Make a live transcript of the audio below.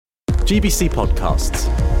GBC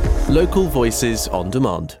Podcasts. Local voices on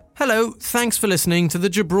demand. Hello, thanks for listening to the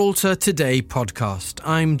Gibraltar Today podcast.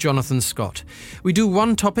 I'm Jonathan Scott. We do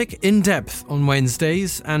one topic in depth on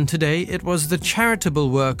Wednesdays, and today it was the charitable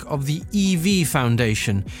work of the EV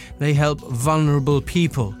Foundation. They help vulnerable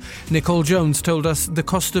people. Nicole Jones told us the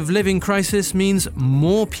cost of living crisis means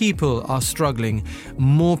more people are struggling,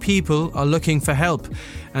 more people are looking for help.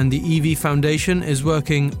 And the EV Foundation is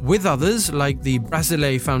working with others like the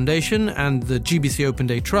Brasileiro Foundation and the GBC Open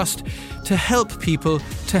Day Trust to help people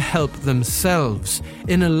to help themselves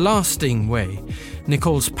in a lasting way.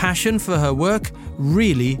 Nicole's passion for her work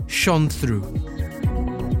really shone through.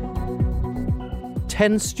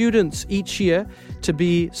 10 students each year to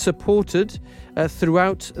be supported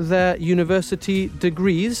throughout their university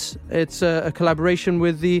degrees. It's a collaboration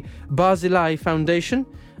with the Brasileiro Foundation.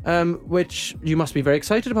 Which you must be very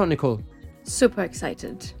excited about, Nicole. Super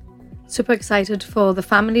excited. Super excited for the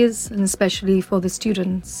families and especially for the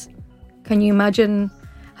students. Can you imagine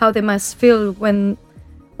how they must feel when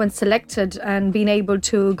selected and being able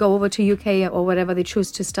to go over to UK or whatever they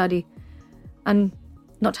choose to study and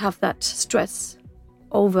not have that stress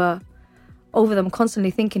over them constantly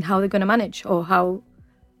thinking how they're going to manage or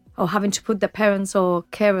having to put their parents or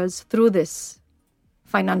carers through this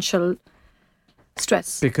financial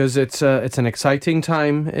stress. Because it's an exciting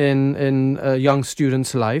time in a young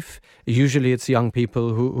student's life. Usually it's young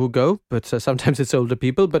people who go, but sometimes it's older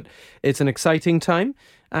people. But it's an exciting time,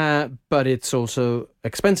 but it's also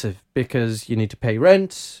expensive because you need to pay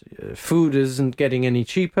rent. Food isn't getting any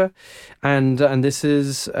cheaper, and this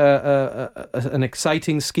is an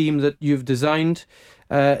exciting scheme that you've designed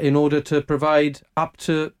in order to provide up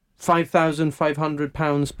to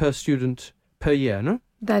 £5,500 per student per year. No,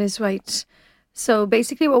 that is right. So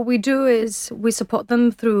basically what we do is we support them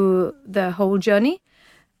through their whole journey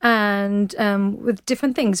and with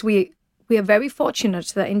different things. We are very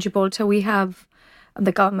fortunate that in Gibraltar we have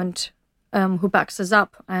the government who backs us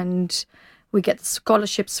up and we get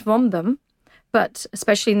scholarships from them. But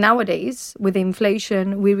especially nowadays with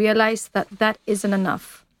inflation, we realize that isn't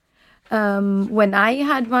enough. When I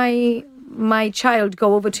had my child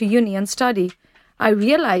go over to uni and study, I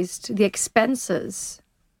realized the expenses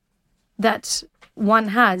that one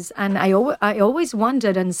has, and I always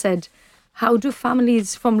wondered and said, how do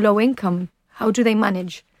families from low income, how do they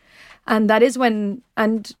manage? And that is when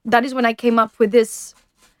I came up with this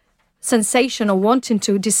sensation of wanting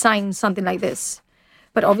to design something like this.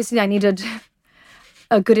 But obviously I needed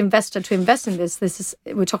a good investor to invest in this.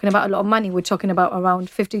 We're talking about a lot of money. We're talking about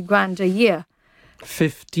around 50 grand a year.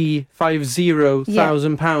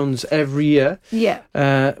 £50,000 every year,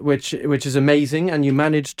 which is amazing, and you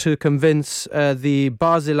managed to convince the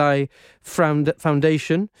Brasileiro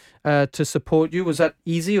Foundation to support you. Was that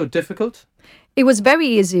easy or difficult? It was very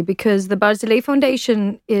easy because the Brasileiro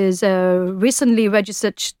Foundation is a recently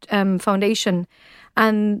registered foundation,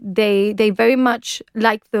 and they very much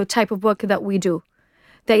like the type of work that we do.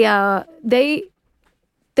 They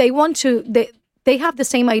have the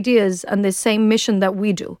same ideas and the same mission that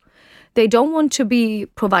we do. They don't want to be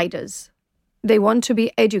providers. They want to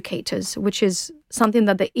be educators, which is something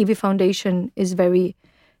that the EV Foundation is very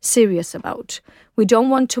serious about. We don't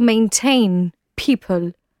want to maintain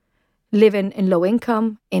people living in low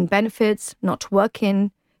income, in benefits, not working,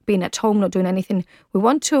 being at home, not doing anything. We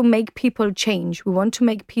want to make people change. We want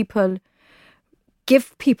to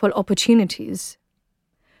give people opportunities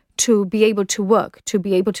to be able to work, to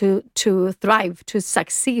be able to thrive, to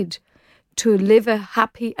succeed, to live a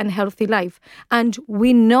happy and healthy life. And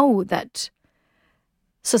we know that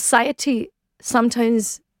society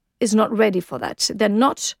sometimes is not ready for that. They're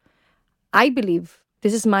not, I believe,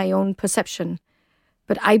 this is my own perception,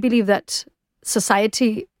 but I believe that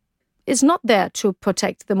society is not there to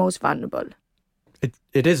protect the most vulnerable.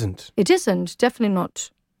 It isn't. It isn't, definitely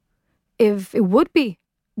not. If it would be,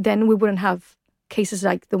 then we wouldn't have cases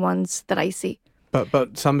like the ones that I see.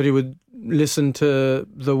 But somebody would listen to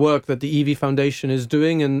the work that the EV Foundation is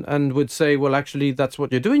doing and would say, well, actually, that's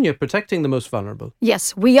what you're doing. You're protecting the most vulnerable.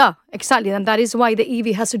 Yes, we are. Exactly. And that is why the EV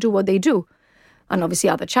has to do what they do. And obviously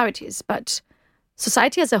other charities. But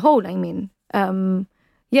society as a whole, I mean,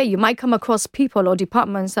 you might come across people or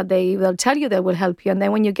departments that they will tell you they will help you. And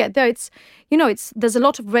then when you get there, there's a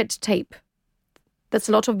lot of red tape. There's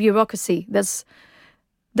a lot of bureaucracy. There's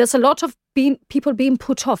a lot of people being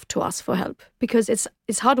put off to ask for help because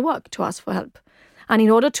it's hard work to ask for help. And in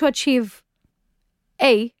order to achieve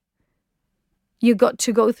A, you got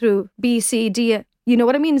to go through B, C, D. You know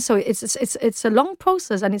what I mean? So it's a long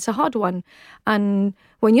process and it's a hard one. And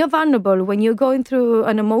when you're vulnerable, when you're going through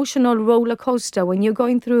an emotional roller coaster, when you're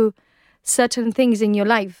going through certain things in your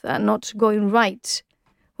life that are not going right,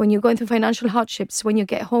 when you're going through financial hardships, when you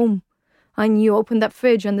get home and you open that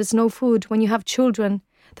fridge and there's no food, when you have children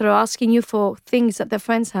that are asking you for things that their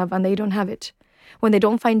friends have and they don't have it, when they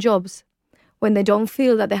don't find jobs, when they don't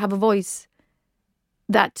feel that they have a voice,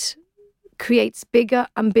 that creates bigger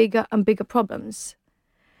and bigger and bigger problems.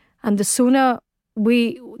 And the sooner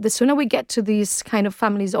we get to these kind of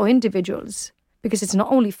families or individuals, because it's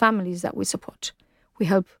not only families that we support. We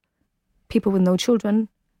help people with no children,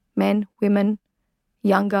 men, women,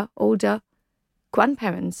 younger, older,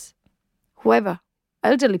 grandparents, whoever,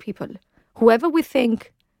 elderly people, whoever we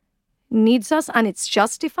think needs us, and it's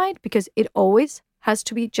justified, because it always has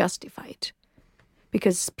to be justified.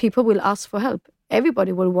 Because people will ask for help.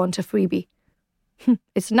 Everybody will want a freebie.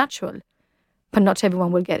 It's natural, but not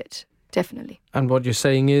everyone will get it, definitely. And what you're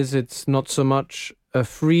saying is it's not so much a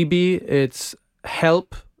freebie, it's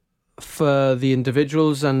help for the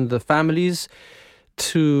individuals and the families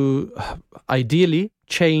to ideally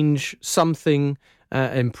change something,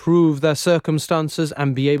 improve their circumstances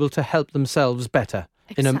and be able to help themselves better.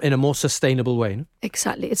 Exactly. In a more sustainable way. No?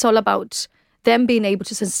 Exactly. It's all about them being able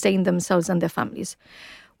to sustain themselves and their families.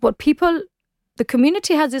 The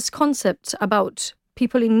community has this concept about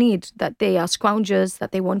people in need, that they are scroungers,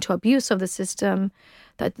 that they want to abuse of the system,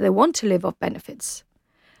 that they want to live off benefits.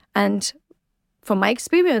 And from my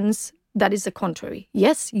experience, that is the contrary.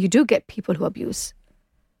 Yes, you do get people who abuse,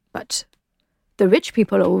 but the rich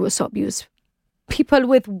people also abuse people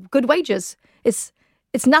with good wages. It's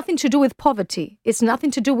nothing to do with poverty. It's nothing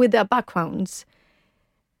to do with their backgrounds.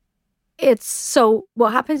 So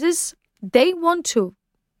what happens is they want to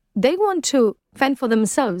fend for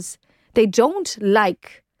themselves. They don't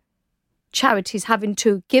like charities having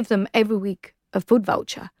to give them every week a food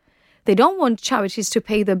voucher. They don't want charities to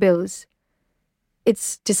pay their bills.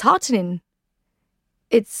 It's disheartening.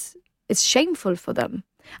 It's shameful for them.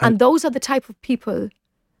 And those are the type of people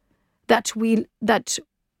that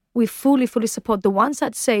we fully support. The ones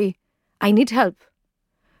that say, I need help,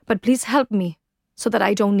 but please help me so that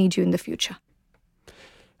I don't need you in the future.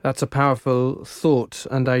 That's a powerful thought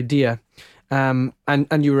and idea. And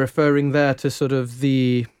you're referring there to sort of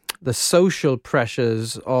the social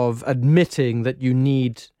pressures of admitting that you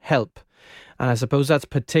need help. And I suppose that's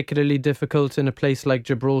particularly difficult in a place like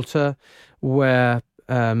Gibraltar, where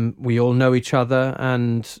we all know each other,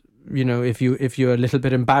 and you know, if you're a little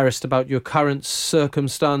bit embarrassed about your current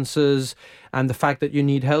circumstances and the fact that you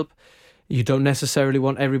need help, you don't necessarily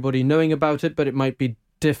want everybody knowing about it, but it might be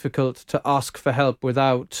difficult to ask for help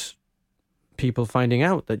without people finding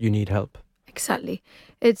out that you need help. Exactly.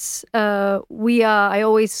 I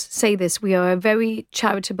always say this, we are a very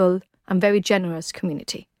charitable and very generous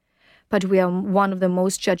community, but we are one of the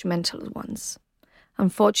most judgmental ones.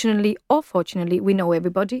 Unfortunately or fortunately, we know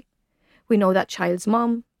everybody. We know that child's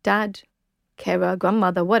mom, dad, carer,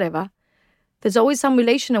 grandmother, whatever. There's always some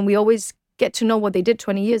relation, and we always get to know what they did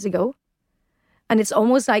 20 years ago. And it's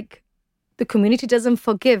almost like the community doesn't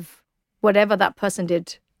forgive whatever that person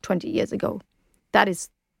did 20 years ago. That is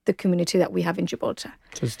the community that we have in Gibraltar.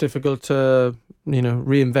 So it's difficult to,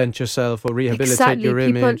 reinvent yourself or rehabilitate your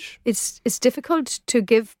image. It's difficult to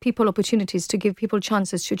give people opportunities, to give people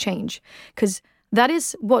chances to change, because that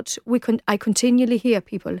is what I continually hear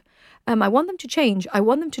people. I want them to change. I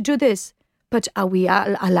want them to do this. But are we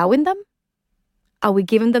allowing them? Are we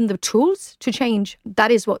giving them the tools to change?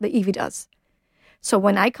 That is what the EV does. So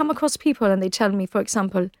when I come across people and they tell me, for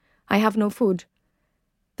example, I have no food,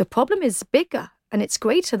 the problem is bigger and it's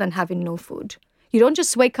greater than having no food. You don't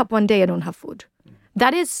just wake up one day and don't have food.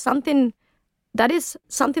 That is something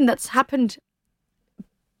that's happened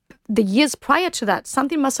the years prior to that.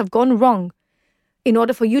 Something must have gone wrong in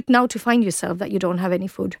order for you now to find yourself that you don't have any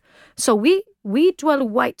food. So we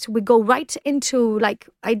go right into, like,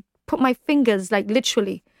 I put my fingers, like,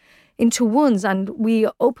 literally into wounds, and we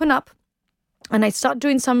open up and I start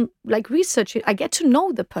doing some, like, research. I get to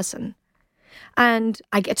know the person and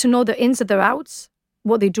I get to know their ins and their outs,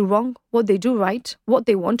 what they do wrong, what they do right, what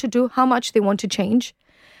they want to do, how much they want to change.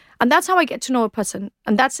 And that's how I get to know a person.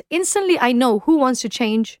 And that's instantly I know who wants to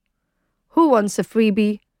change, who wants a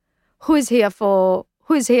freebie, who is here for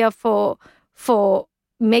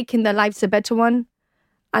making their lives a better one,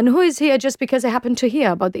 and who is here just because they happen to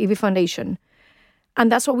hear about the EV Foundation.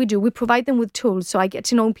 And that's what we do. We provide them with tools. So I get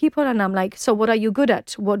to know people and I'm like, so what are you good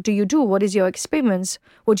at? What do you do? What is your experience?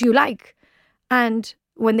 What do you like? And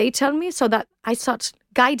when they tell me, so that I start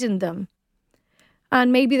guiding them.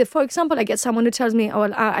 And maybe, for example, I get someone who tells me,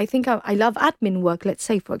 oh, I think I love admin work, let's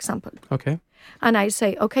say, for example. Okay. And I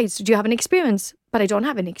say, okay, so do you have an experience? But I don't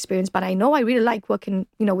have any experience, but I know I really like working,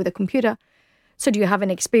 with a computer. So do you have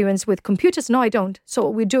any experience with computers? No, I don't. So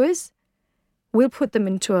what we do is we'll put them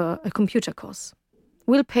into a computer course.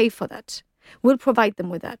 We'll pay for that. We'll provide them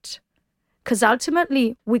with that. Because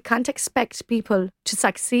ultimately, we can't expect people to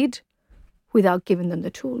succeed without giving them the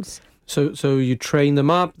tools. So you train them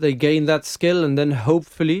up, they gain that skill, and then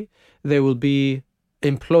hopefully they will be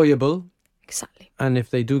employable. Exactly. And if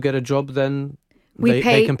they do get a job, then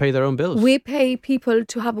they can pay their own bills. We pay people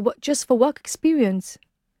to have just for work experience,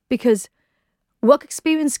 because work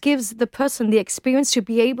experience gives the person the experience to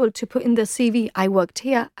be able to put in their CV, I worked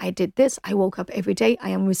here, I did this, I woke up every day, I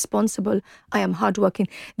am responsible, I am hardworking.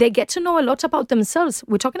 They get to know a lot about themselves.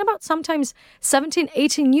 We're talking about sometimes 17,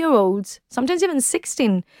 18-year-olds, sometimes even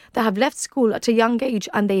 16, that have left school at a young age,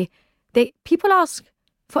 and people ask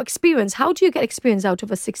for experience. How do you get experience out of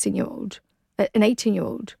a 16-year-old, an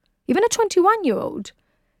 18-year-old, even a 21-year-old?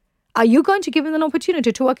 Are you going to give them an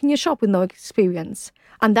opportunity to work in your shop with no experience?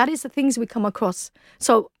 And that is the things we come across.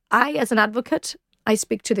 So I, as an advocate, I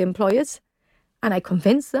speak to the employers and I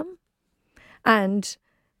convince them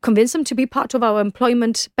to be part of our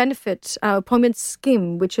employment benefit, our employment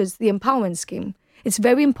scheme, which is the empowerment scheme. It's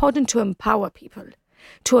very important to empower people,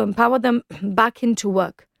 to empower them back into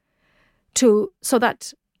work, so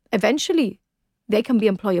that eventually they can be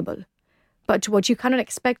employable. But what you cannot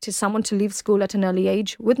expect is someone to leave school at an early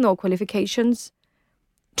age with no qualifications,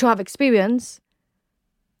 to have experience.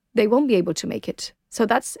 They won't be able to make it. So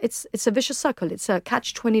it's a vicious circle. It's a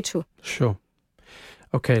catch-22. Sure.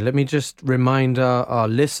 Okay, let me just remind our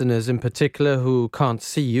listeners in particular who can't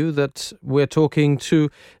see you that we're talking to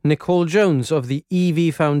Nicole Jones of the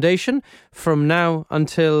EV Foundation from now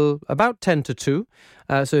until about 10 to 2.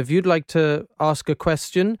 So if you'd like to ask a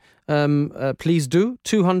question, please do.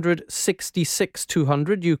 266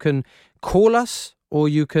 200. You can call us or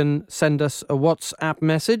you can send us a WhatsApp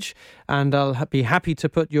message, and I'll be happy to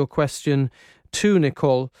put your question to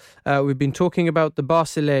Nicole. We've been talking about the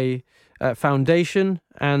Barsile Foundation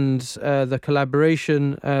and the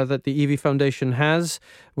collaboration that the EV Foundation has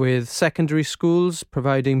with secondary schools,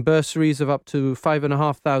 providing bursaries of up to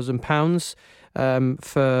 £5,500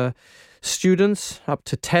 for students, up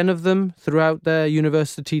to 10 of them throughout their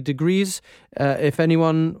university degrees. If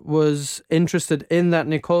anyone was interested in that,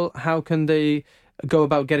 Nicole, how can they go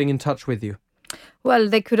about getting in touch with you? Well,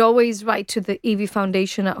 they could always write to the EV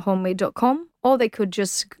Foundation at homemade.com, or they could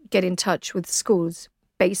just get in touch with schools,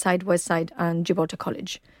 Bayside, Westside and Gibraltar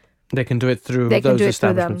College. They can do it through those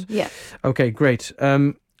establishments. Through them, yeah. Okay, great.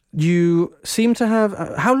 You seem to have...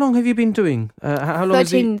 how long have you been doing? How long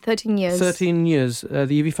 13 years. 13 years.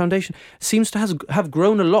 The EV Foundation seems to have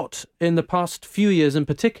grown a lot in the past few years in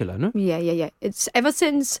particular, no? Yeah. It's ever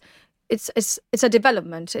since... It's a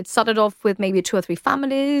development. It started off with maybe 2 or 3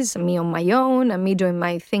 families, me on my own, and me doing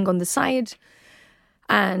my thing on the side.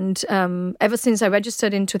 And ever since I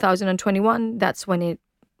registered in 2021, that's when it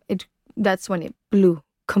blew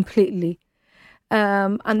completely.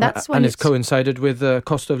 And that's when it's coincided with the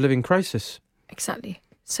cost of living crisis. Exactly.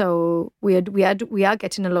 So we are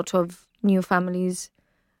getting a lot of new families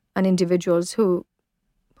and individuals who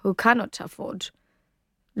cannot afford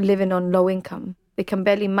living on low income. They can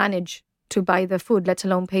barely manage to buy their food, let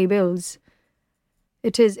alone pay bills.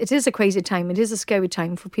 It is a crazy time. It is a scary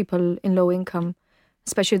time for people in low income,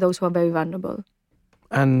 especially those who are very vulnerable.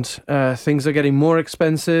 And things are getting more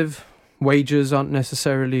expensive. Wages aren't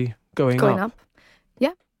necessarily going up.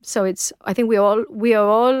 Yeah. So I think we are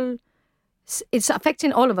all. It's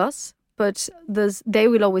affecting all of us, but they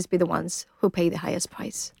will always be the ones who pay the highest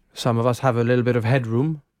price. Some of us have a little bit of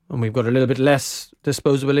headroom, and we've got a little bit less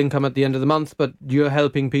disposable income at the end of the month, but you're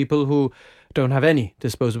helping people who don't have any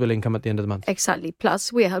disposable income at the end of the month. Exactly.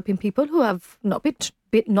 Plus, we are helping people who have not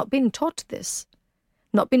been taught this,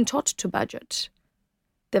 not been taught to budget.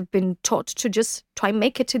 They've been taught to just try and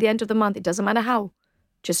make it to the end of the month. It doesn't matter how.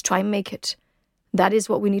 Just try and make it. That is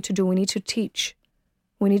what we need to do. We need to teach.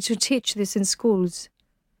 We need to teach this in schools,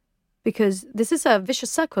 because this is a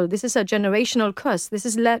vicious circle. This is a generational curse. This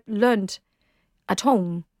is learned at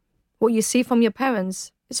home. What you see from your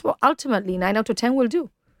parents is what ultimately 9 out of 10 will do.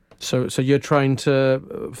 So you're trying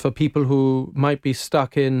to, for people who might be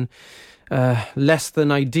stuck in less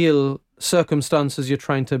than ideal circumstances, you're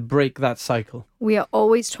trying to break that cycle. We are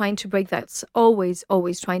always trying to break that, always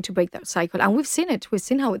trying to break that cycle. And we've seen it. We've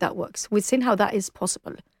seen how that works. We've seen how that is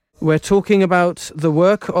possible. We're talking about the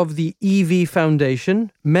work of the EV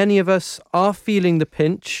Foundation. Many of us are feeling the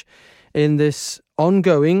pinch in this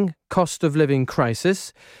ongoing cost of living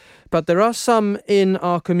crisis. But there are some in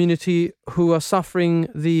our community who are suffering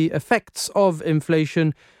the effects of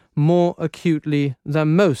inflation more acutely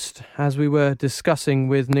than most. As we were discussing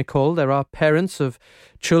with Nicole, there are parents of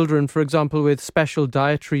children, for example, with special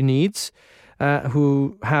dietary needs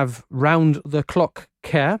who have round-the-clock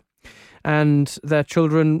care, and their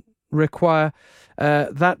children require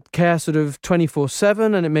that care sort of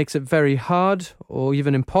 24/7, and it makes it very hard or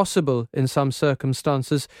even impossible in some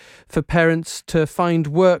circumstances for parents to find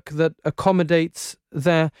work that accommodates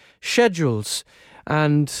their schedules.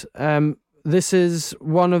 And this is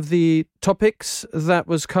one of the topics that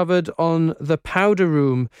was covered on the Powder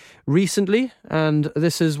Room recently, and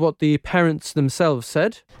this is what the parents themselves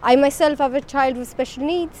said. I myself have a child with special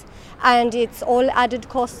needs, and it's all added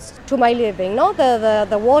costs to my living. No,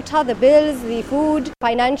 the water, the bills, the food.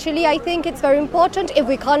 Financially, I think it's very important. If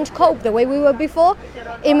we can't cope the way we were before,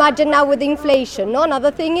 imagine now with inflation. No, another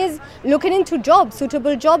thing is looking into jobs,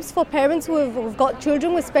 suitable jobs for parents who've got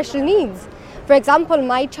children with special needs. For example,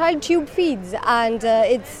 my child tube feeds, and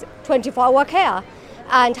it's 24-hour care.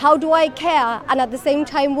 And how do I care and at the same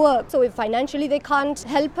time work? So if financially they can't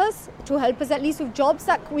help us, to help us at least with jobs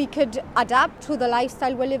that we could adapt to the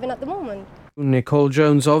lifestyle we're living at the moment. Nicole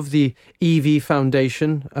Jones of the EV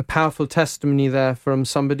Foundation, a powerful testimony there from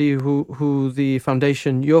somebody who the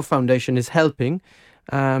foundation, your foundation, is helping.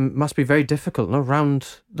 Must be very difficult, no?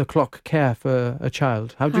 Round-the-clock care for a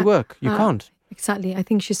child. How do you work? You can't. Exactly. I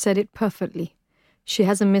think she said it perfectly. She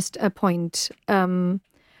hasn't missed a point.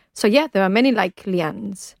 So yeah, there are many like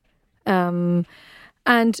Leanne's. And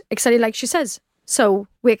exactly like she says. So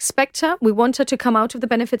we expect her, we want her to come out of the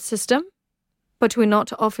benefit system, but we're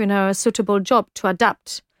not offering her a suitable job to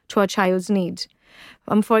adapt to her child's need.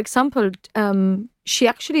 For example, she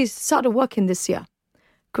actually started working this year.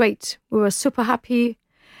 Great. We were super happy,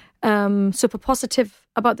 super positive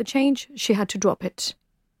about the change. She had to drop it.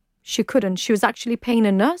 She couldn't. She was actually paying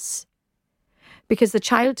a nurse because the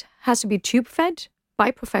child has to be tube fed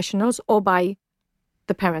by professionals or by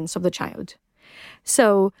the parents of the child.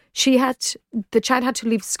 So the child had to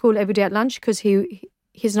leave school every day at lunch because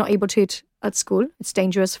he's not able to eat at school. It's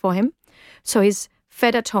dangerous for him. So he's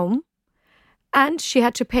fed at home. And she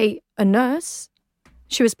had to pay a nurse.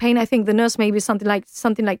 She was paying, I think, the nurse maybe something like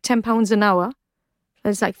 £10 an hour.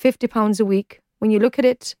 That's like £50 a week. When you look at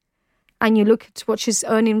it and you look at what she's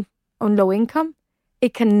earning on low income,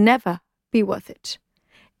 it can never be worth it.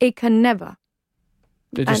 It can never.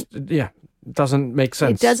 It just, doesn't make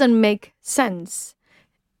sense. It doesn't make sense.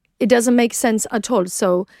 It doesn't make sense at all.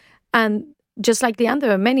 So, and just like Leanne,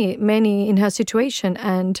 there are many in her situation,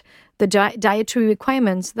 and the dietary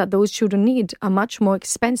requirements that those children need are much more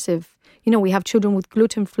expensive. You know, we have children with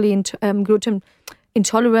gluten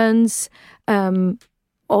intolerance,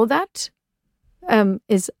 all that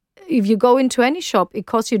is, if you go into any shop, it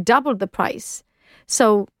costs you double the price.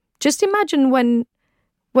 So just imagine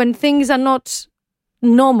when things are not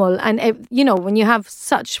normal and, when you have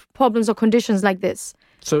such problems or conditions like this.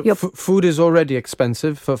 So food is already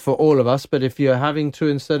expensive for all of us, but if you're having to,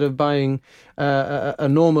 instead of buying a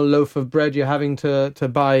normal loaf of bread, you're having to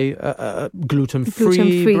buy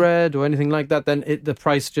gluten-free bread or anything like that, then the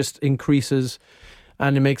price just increases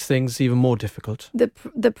and it makes things even more difficult.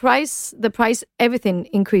 The price, everything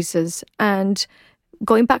increases. And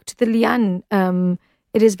going back to the Leanne,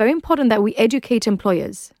 it is very important that we educate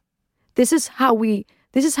employers. This is how we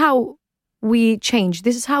change.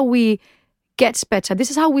 This is how we get better. This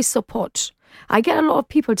is how we support. I get a lot of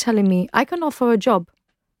people telling me, I can offer a job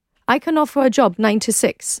 9 to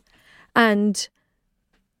 6. And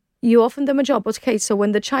you offer them a job. Okay, so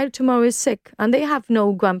when the child tomorrow is sick and they have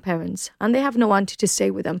no grandparents and they have no auntie to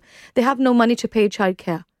stay with them, they have no money to pay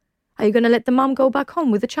childcare, are you going to let the mom go back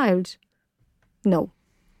home with the child?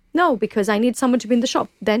 No, because I need someone to be in the shop.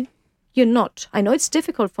 Then you're not. I know it's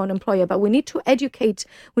difficult for an employer, but we need to educate.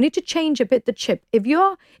 We need to change a bit the chip. If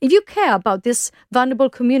you care about this vulnerable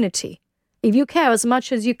community, if you care as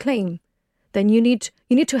much as you claim, then you need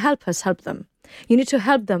to help us help them. You need to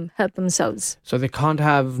help them help themselves. So they can't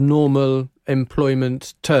have normal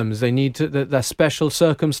employment terms. They need to. Their special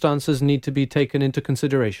circumstances need to be taken into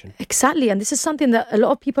consideration. Exactly, and this is something that a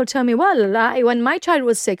lot of people tell me. Well, when my child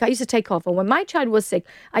was sick, I used to take off, or when my child was sick,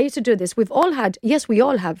 I used to do this. We've all had. Yes, we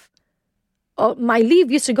all have. My leave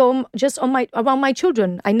used to go just around my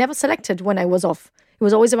children. I never selected when I was off. It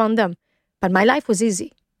was always around them. But my life was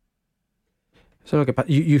easy. So look,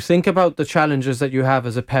 you think about the challenges that you have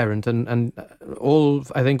as a parent, and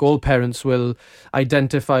I think all parents will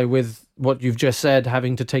identify with what you've just said,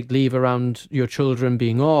 having to take leave around your children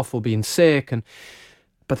being off or being sick.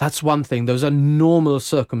 But that's one thing. Those are normal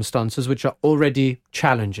circumstances which are already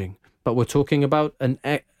challenging. but we're talking about an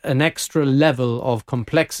extra level of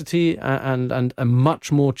complexity and a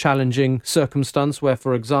much more challenging circumstance where,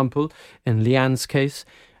 for example, in Leanne's case,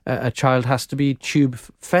 a child has to be tube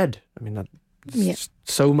fed. I mean, that's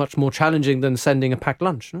so much more challenging than sending a packed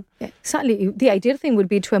lunch. No? Yeah, exactly. The ideal thing would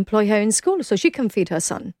be to employ her in school so she can feed her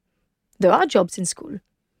son. There are jobs in school.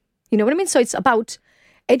 You know what I mean? So it's about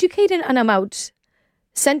educating and about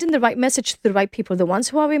sending the right message to the right people, the ones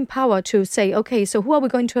who are in power, to say, okay, so who are we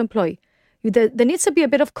going to employ? There needs to be a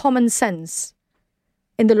bit of common sense.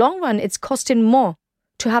 In the long run, it's costing more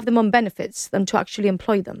to have them on benefits than to actually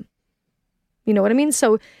employ them. You know what I mean?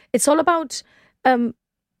 So it's all about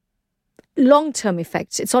long-term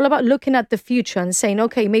effects. It's all about looking at the future and saying,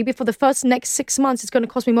 okay, maybe for the next 6 months, it's going to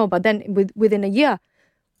cost me more, but then within a year,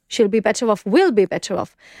 she'll be better off, will be better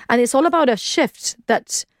off. And it's all about a shift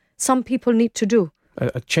that some people need to do.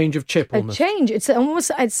 A change of chip, almost. A change. It's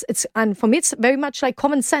almost, and for me, it's very much like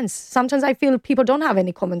common sense. Sometimes I feel people don't have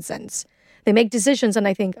any common sense. They make decisions and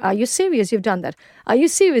I think, are you serious you've done that? Are you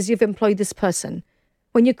serious you've employed this person?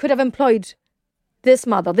 When you could have employed this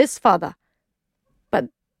mother, this father. But,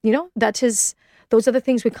 those are the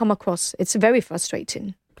things we come across. It's very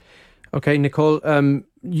frustrating. Okay, Nicole,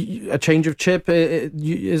 a change of chip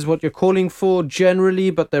is what you're calling for generally,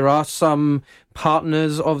 but there are some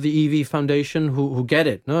partners of the EV Foundation who get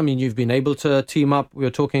it. No, I mean, you've been able to team up. We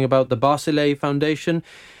were talking about the Barsile Foundation.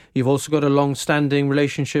 You've also got a long-standing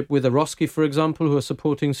relationship with Eroski, for example, who are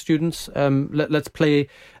supporting students. Let's play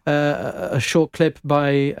a short clip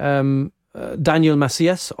by Daniel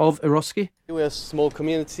Macias of Eroski. We're a small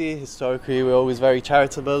community. Historically, we're always very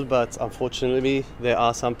charitable, but unfortunately, there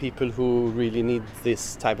are some people who really need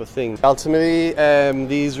this type of thing. Ultimately,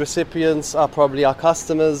 these recipients are probably our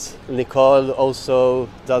customers. Nicole also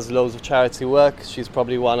does loads of charity work. She's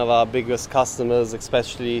probably one of our biggest customers,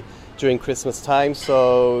 especially during Christmas time.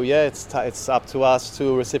 So yeah, it's up to us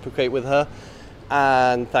to reciprocate with her,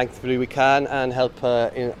 and thankfully we can, and help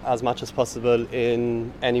her in as much as possible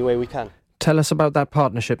in any way we can. Tell us about that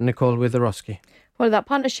partnership, Nicole, with Eroski. Well, that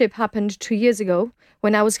partnership happened 2 years ago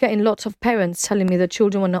when I was getting lots of parents telling me that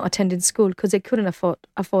children were not attending school because they couldn't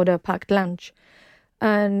afford a packed lunch.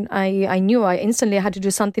 And I knew I instantly had to do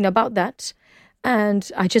something about that.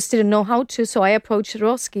 And I just didn't know how to. So I approached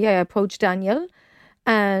Eroski, I approached Daniel,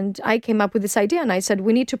 and I came up with this idea. And I said,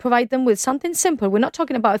 we need to provide them with something simple. We're not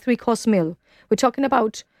talking about a 3-course meal. We're talking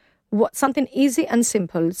about something easy and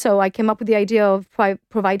simple. So I came up with the idea of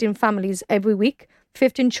providing families every week,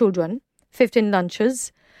 15 children, 15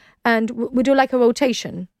 lunches, and we do like a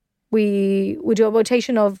rotation. We do a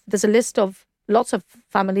rotation of, there's a list of lots of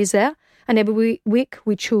families there, and every week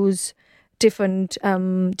we choose different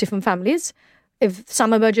families. If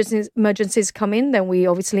some emergencies come in, then we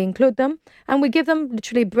obviously include them, and we give them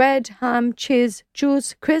literally bread, ham, cheese,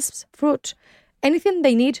 juice, crisps, fruit, anything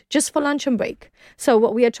they need just for lunch and break. So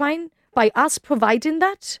what we are trying, by us providing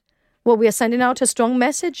that, what we are sending out a strong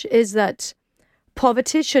message is that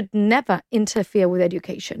poverty should never interfere with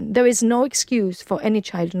education. There is no excuse for any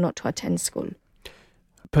child not to attend school.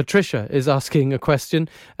 Patricia is asking a question,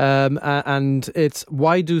 and it's,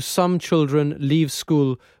 why do some children leave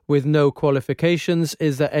school with no qualifications?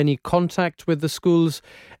 Is there any contact with the schools?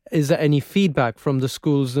 Is there any feedback from the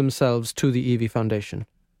schools themselves to the EV Foundation?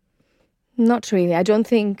 Not really. I don't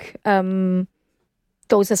think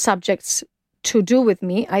those are subjects to do with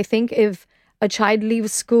me. I think if a child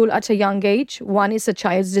leaves school at a young age, one is a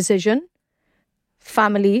child's decision.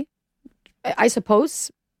 Family, I suppose,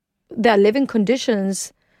 their living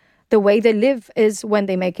conditions, the way they live is when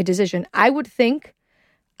they make a decision. I would think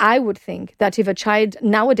that if a child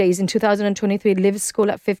nowadays in 2023 leaves school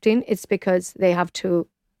at 15, it's because they have to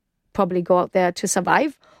probably go out there to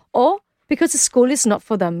survive, or because the school is not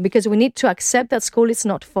for them, because we need to accept that school is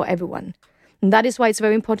not for everyone. And that is why it's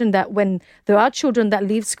very important that when there are children that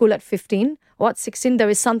leave school at 15 or at 16, there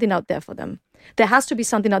is something out there for them. There has to be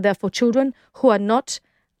something out there for children who are not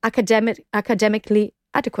academically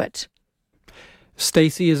adequate.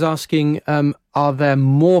 Stacey is asking, are there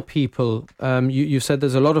more people? You said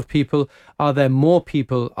there's a lot of people. Are there more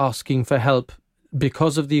people asking for help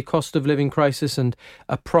because of the cost of living crisis, and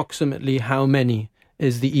approximately how many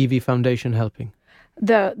is the EV Foundation helping?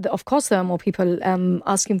 Of course, there are more people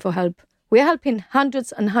asking for help. We're helping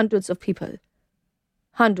hundreds and hundreds of people.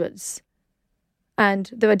 Hundreds. And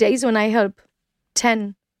there are days when I help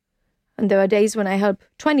 10, and there are days when I help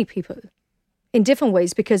 20 people in different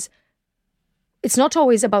ways, because it's not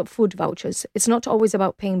always about food vouchers. It's not always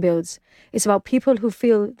about paying bills. It's about people who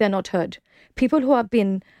feel they're not heard. People who have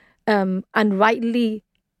been unrightly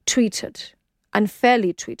treated,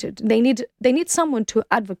 unfairly treated. They need someone to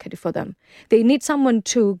advocate for them. They need someone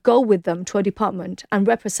to go with them to a department and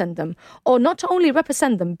represent them, or not only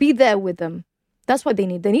represent them, be there with them. That's what they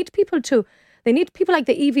need. They need people like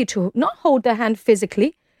the EV to not hold their hand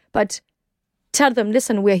physically, but tell them,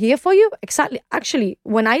 listen, we're here for you. Exactly. Actually,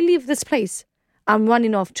 when I leave this place, I'm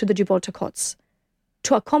running off to the Gibraltar courts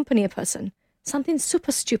to accompany a person. Something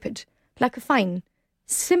super stupid, like a fine,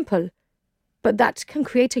 simple, but that can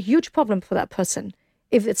create a huge problem for that person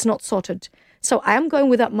if it's not sorted. So I am going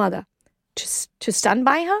with that mother to stand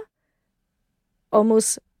by her,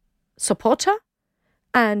 almost support her,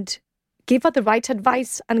 and give her the right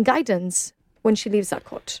advice and guidance when she leaves that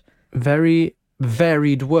court. Very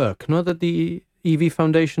Varied work, not that the EV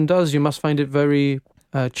Foundation does. You must find it very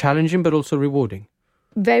challenging, but also rewarding.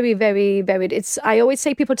 Very, very varied. I always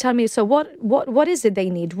say, people tell me, so what is it they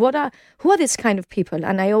need? Who are this kind of people?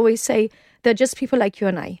 And I always say, they're just people like you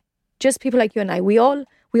and I. Just people like you and I. We all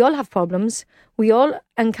have problems. We all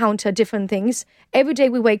encounter different things. Every day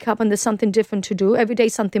we wake up and there's something different to do. Every day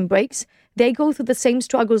something breaks. They go through the same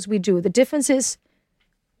struggles we do. The difference is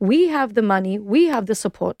we have the money, we have the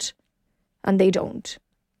support, and they don't.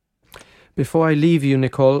 Before I leave you,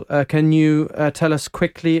 Nicole, can you tell us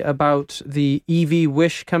quickly about the EV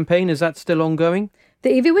Wish campaign? Is that still ongoing?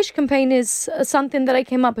 The EV Wish campaign is something that I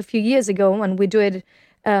came up a few years ago, and we do it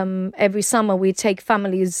every summer. We take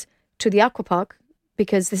families to the aquapark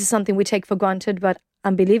because this is something we take for granted, but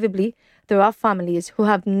unbelievably, there are families who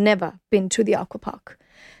have never been to the aquapark.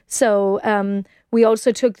 So we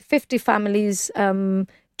also took 50 families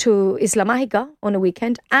to Isla Mágica on a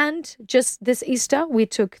weekend, and just this Easter we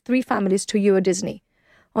took 3 families to Euro Disney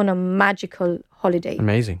on a magical holiday.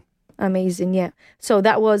 Amazing, yeah. So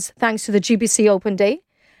that was thanks to the GBC Open Day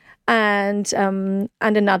and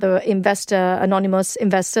another anonymous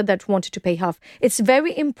investor that wanted to pay half. It's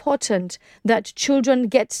very important that children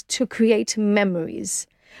get to create memories.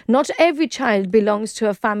 Not every child belongs to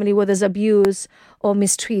a family where there's abuse or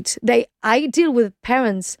mistreat. I deal with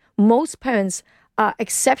parents. Most parents are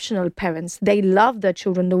exceptional parents. They love their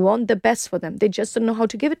children. They want the best for them. They just don't know how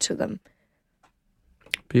to give it to them.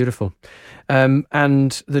 Beautiful.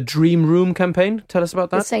 And the Dream Room campaign, tell us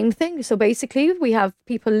about that. The same thing. So basically, we have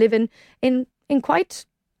people living in quite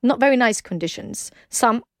not very nice conditions.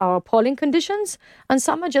 Some are appalling conditions, and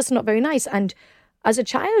some are just not very nice. And as a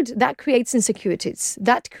child, that creates insecurities.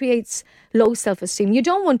 That creates low self-esteem. You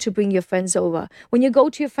don't want to bring your friends over. When you go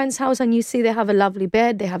to your friend's house and you see they have a lovely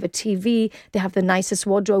bed, they have a TV, they have the nicest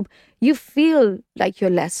wardrobe, you feel like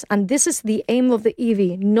you're less. And this is the aim of the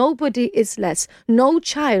EV. Nobody is less. No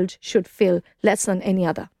child should feel less than any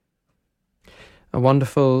other. A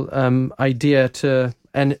wonderful idea to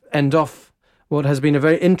end off what has been a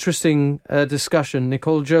very interesting discussion.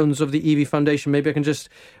 Nicole Jones of the EV Foundation. Maybe I can just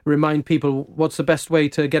remind people, what's the best way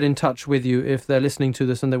to get in touch with you if they're listening to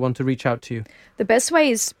this and they want to reach out to you? The best way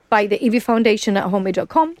is by the EV Foundation at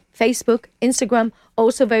homemade.com, Facebook, Instagram.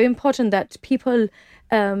 Also very important that people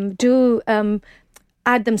do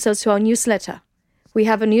add themselves to our newsletter. We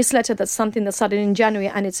have a newsletter that's something that started in January,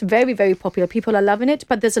 and it's very, very popular. People are loving it,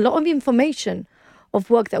 but there's a lot of information of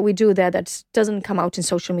work that we do there that doesn't come out in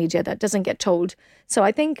social media, that doesn't get told. So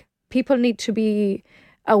I think people need to be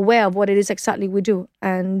aware of what it is exactly we do.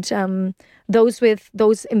 And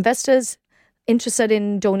those investors interested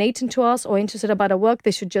in donating to us or interested about our work,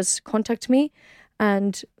 they should just contact me.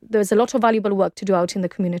 And there's a lot of valuable work to do out in the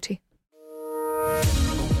community.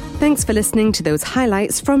 Thanks for listening to those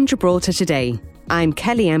highlights from Gibraltar Today. I'm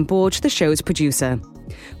Kelly M. Borge, the show's producer.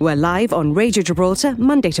 We're live on Radio Gibraltar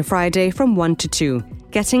Monday to Friday from 1 to 2,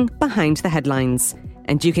 getting behind the headlines.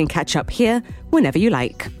 And you can catch up here whenever you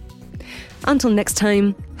like. Until next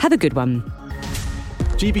time, have a good one.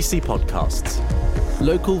 GBC Podcasts.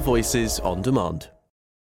 Local voices on demand.